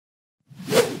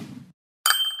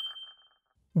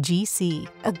GC,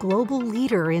 a global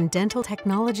leader in dental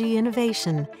technology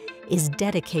innovation, is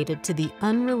dedicated to the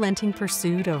unrelenting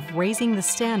pursuit of raising the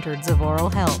standards of oral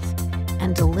health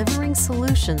and delivering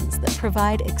solutions that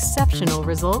provide exceptional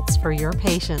results for your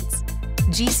patients.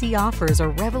 GC offers a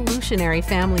revolutionary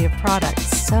family of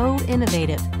products so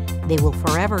innovative, they will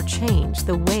forever change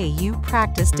the way you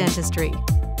practice dentistry.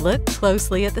 Look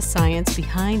closely at the science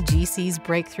behind GC's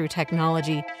breakthrough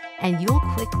technology, and you'll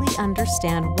quickly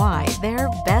understand why their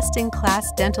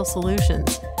best-in-class dental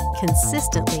solutions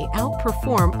consistently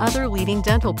outperform other leading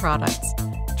dental products,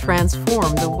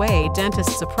 transform the way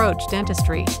dentists approach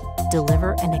dentistry,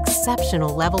 deliver an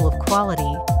exceptional level of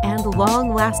quality and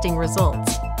long-lasting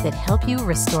results that help you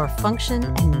restore function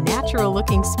and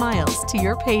natural-looking smiles to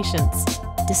your patients.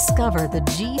 Discover the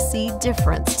GC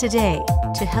difference today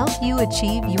to help you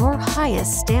achieve your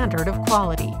highest standard of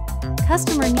quality.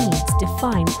 Customer needs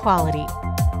define quality.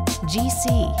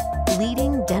 GC,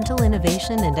 leading dental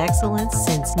innovation and excellence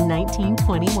since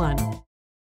 1921.